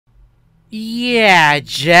Yeah,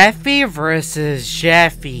 Jeffy versus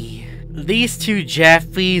Jeffy. These two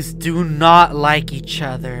Jeffys do not like each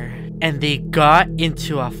other, and they got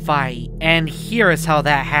into a fight, and here is how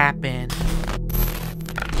that happened.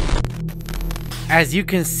 As you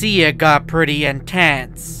can see, it got pretty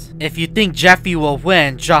intense. If you think Jeffy will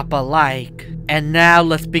win, drop a like. And now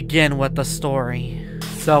let's begin with the story.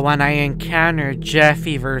 So when I encountered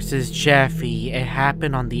Jeffy versus Jeffy, it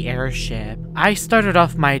happened on the airship. I started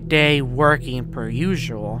off my day working per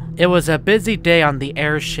usual. It was a busy day on the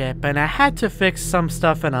airship and I had to fix some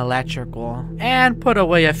stuff in electrical and put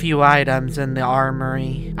away a few items in the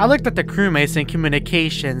armory. I looked at the crewmates in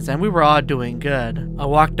communications and we were all doing good. I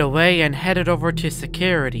walked away and headed over to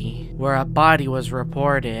security, where a body was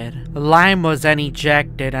reported. Lime was then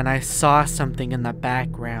ejected and I saw something in the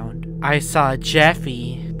background. I saw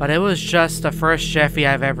Jeffy, but it was just the first Jeffy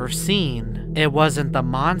I've ever seen. It wasn't the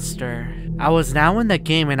monster. I was now in the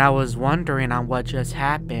game and I was wondering on what just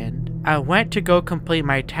happened. I went to go complete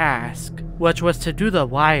my task, which was to do the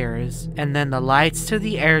wires, and then the lights to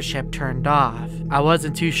the airship turned off. I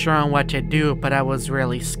wasn't too sure on what to do, but I was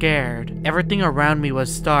really scared. Everything around me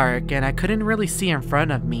was dark and I couldn't really see in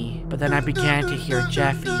front of me, but then I began to hear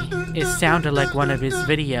Jeffy. It sounded like one of his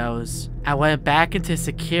videos. I went back into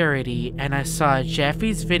security and I saw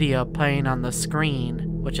Jeffy's video playing on the screen,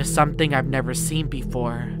 which is something I've never seen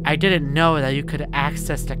before. I didn't know that you could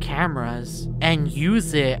access the cameras and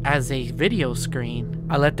use it as a video screen.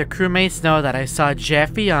 I let the crewmates know that I saw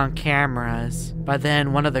Jeffy on cameras, but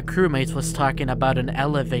then one of the crewmates was talking about an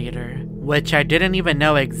elevator, which I didn't even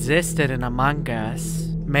know existed in Among Us.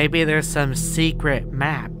 Maybe there's some secret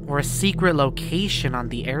map or secret location on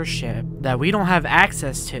the airship that we don't have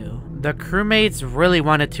access to. The crewmates really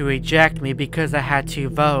wanted to eject me because I had 2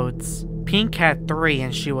 votes. Pink had 3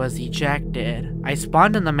 and she was ejected. I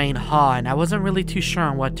spawned in the main hall and I wasn't really too sure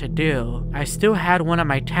on what to do. I still had one of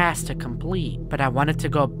my tasks to complete, but I wanted to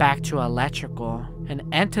go back to electrical and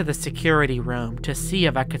enter the security room to see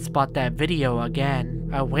if I could spot that video again.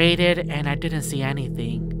 I waited and I didn't see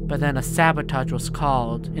anything, but then a sabotage was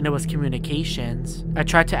called and it was communications. I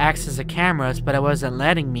tried to access the cameras, but it wasn't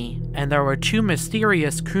letting me, and there were 2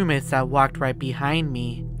 mysterious crewmates that walked right behind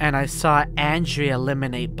me, and I saw Angie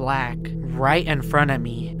eliminate Black right in front of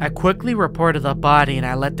me. I quickly reported the body and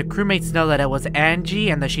I let the crewmates know that it was Angie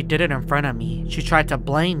and that she did it in front of me. She tried to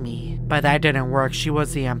blame me, but that didn't work. She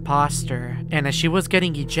was the imposter, and as she was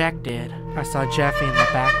getting ejected, I saw Jeffy in the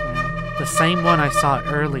back room, the same one I saw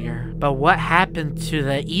earlier. But what happened to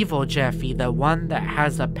the evil Jeffy, the one that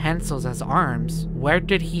has the pencils as arms? Where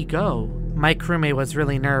did he go? My crewmate was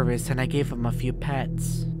really nervous and I gave him a few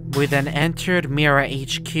pets. We then entered Mira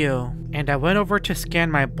HQ, and I went over to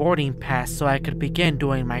scan my boarding pass so I could begin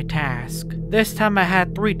doing my task. This time I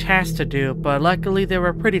had 3 tasks to do, but luckily they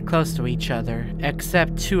were pretty close to each other,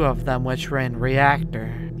 except 2 of them which were in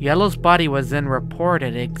reactor. Yellow's body was then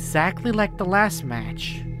reported exactly like the last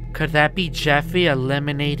match. Could that be Jeffy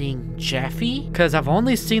eliminating Jeffy? Cause I've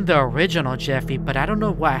only seen the original Jeffy, but I don't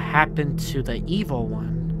know what happened to the evil one.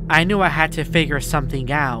 I knew I had to figure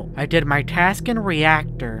something out. I did my task in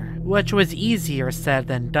reactor, which was easier said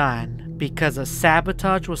than done, because a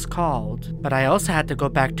sabotage was called. But I also had to go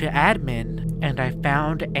back to admin, and I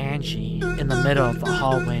found Angie in the middle of the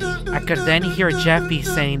hallway. I could then hear Jeffy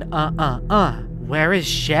saying, where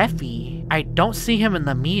is Jeffy? I don't see him in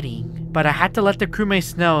the meeting. But I had to let the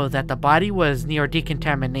crewmates know that the body was near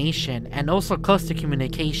decontamination and also close to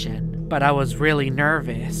communication. But I was really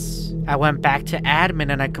nervous. I went back to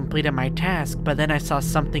admin and I completed my task, but then I saw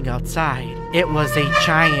something outside. It was a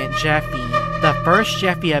giant Jeffy. The first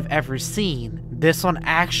Jeffy I've ever seen. This one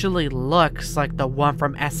actually looks like the one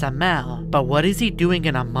from SML. But what is he doing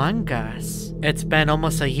in Among Us? It's been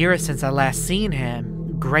almost a year since I last seen him.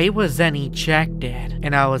 Gray was then ejected,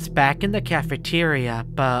 and I was back in the cafeteria,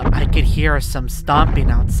 but I could hear some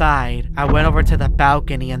stomping outside. I went over to the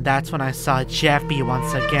balcony and that's when I saw Jeffy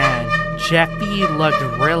once again. Jeffy looked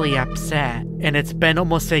really upset, and it's been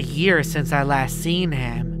almost a year since I last seen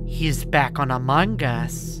him. He's back on Among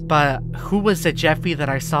Us. But who was the Jeffy that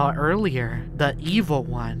I saw earlier? The evil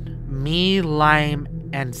one. Me, Lime,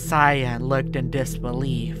 and Cyan looked in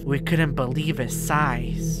disbelief. We couldn't believe his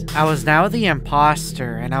size. I was now the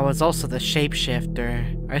imposter, and I was also the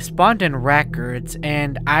shapeshifter. I spawned in records,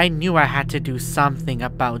 and I knew I had to do something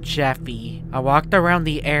about Jeffy. I walked around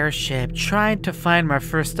the airship trying to find my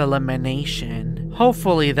first elimination.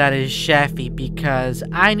 Hopefully that is Jeffy, because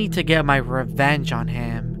I need to get my revenge on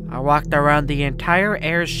him. I walked around the entire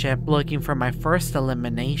airship looking for my first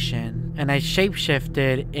elimination, and I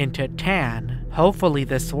shapeshifted into Tan. Hopefully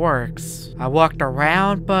this works. I walked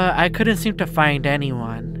around, but I couldn't seem to find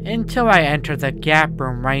anyone. until I entered the gap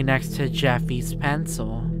room right next to Jeffy's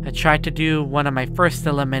pencil. I tried to do one of my first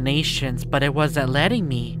eliminations, but it wasn't letting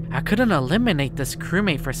me. I couldn't eliminate this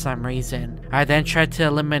crewmate for some reason. I then tried to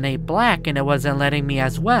eliminate Black and it wasn't letting me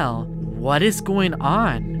as well. What is going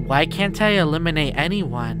on? Why can't I eliminate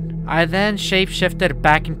anyone? I then shapeshifted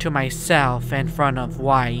back into myself in front of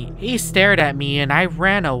White. He stared at me and I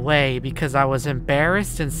ran away because I was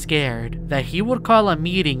embarrassed and scared that he would call a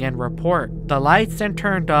meeting and report. The lights then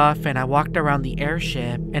turned off and I walked around the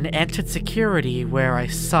airship and entered security where I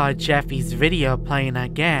saw Jeffy's video playing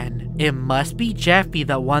again. It must be Jeffy,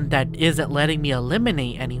 the one that isn't letting me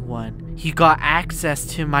eliminate anyone. He got access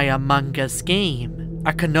to my Among Us game.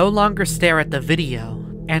 I could no longer stare at the video,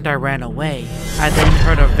 and I ran away. I then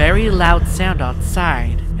heard a very loud sound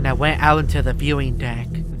outside, and I went out into the viewing deck.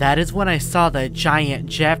 That is when I saw the giant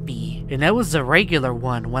Jeffy, and it was a regular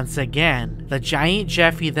one once again. The giant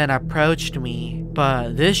Jeffy then approached me,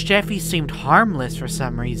 but this Jeffy seemed harmless for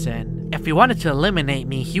some reason. If he wanted to eliminate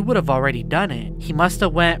me, he would have already done it. He must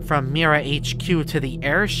have went from Mira HQ to the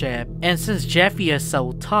airship, and since Jeffy is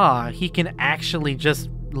so tall, he can actually just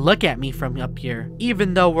look at me from up here,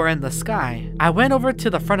 even though we're in the sky. I went over to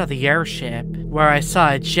the front of the airship, where I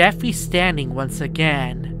saw Jeffy standing once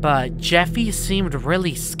again, but Jeffy seemed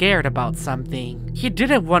really scared about something. He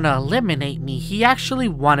didn't want to eliminate me, he actually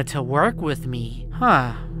wanted to work with me.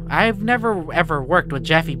 I've never ever worked with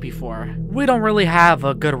Jeffy before. We don't really have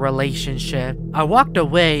a good relationship. I walked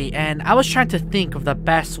away and I was trying to think of the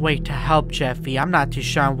best way to help Jeffy. I'm not too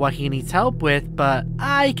sure on what he needs help with, but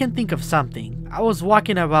I can think of something. I was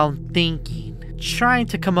walking around thinking, trying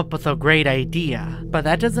to come up with a great idea, but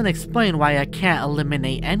that doesn't explain why I can't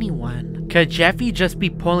eliminate anyone. Could Jeffy just be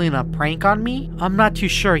pulling a prank on me? I'm not too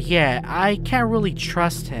sure yet. I can't really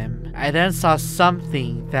trust him. I then saw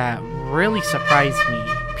something that really surprised me.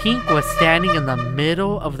 Pink was standing in the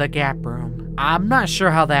middle of the gap room. I'm not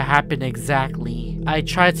sure how that happened exactly. I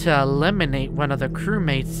tried to eliminate one of the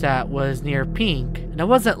crewmates that was near Pink, and it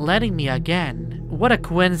wasn't letting me again. What a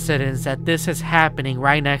coincidence that this is happening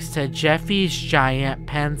right next to Jeffy's giant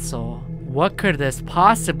pencil. What could this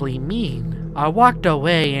possibly mean? I walked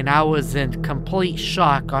away and I was in complete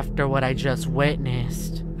shock after what I just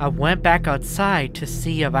witnessed. I went back outside to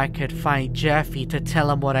see if I could find Jeffy to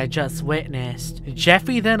tell him what I just witnessed.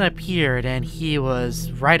 Jeffy then appeared and he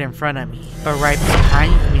was right in front of me. But right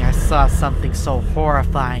behind me I saw something so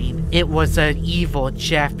horrifying. It was an evil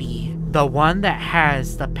Jeffy. The one that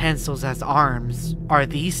has the pencils as arms. Are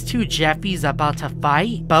these two Jeffys about to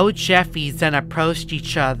fight? Both Jeffys then approached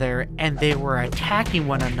each other and they were attacking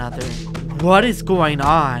one another. What is going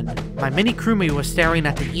on? My mini crewmate was staring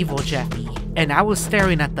at the evil Jeffy, and I was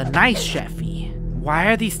staring at the nice Jeffy. Why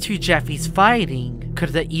are these two Jeffys fighting? Could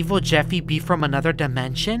the evil Jeffy be from another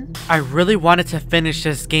dimension? I really wanted to finish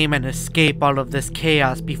this game and escape all of this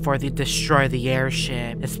chaos before they destroy the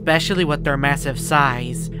airship, especially with their massive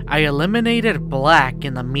size. I eliminated Black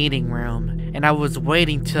in the meeting room, and I was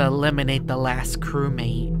waiting to eliminate the last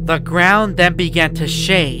crewmate. The ground then began to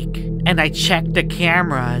shake, and I checked the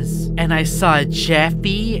cameras, and I saw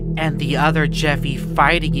Jeffy and the other Jeffy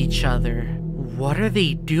fighting each other. What are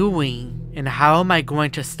they doing? And how am I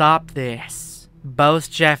going to stop this? Both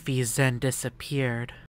Jeffys then disappeared.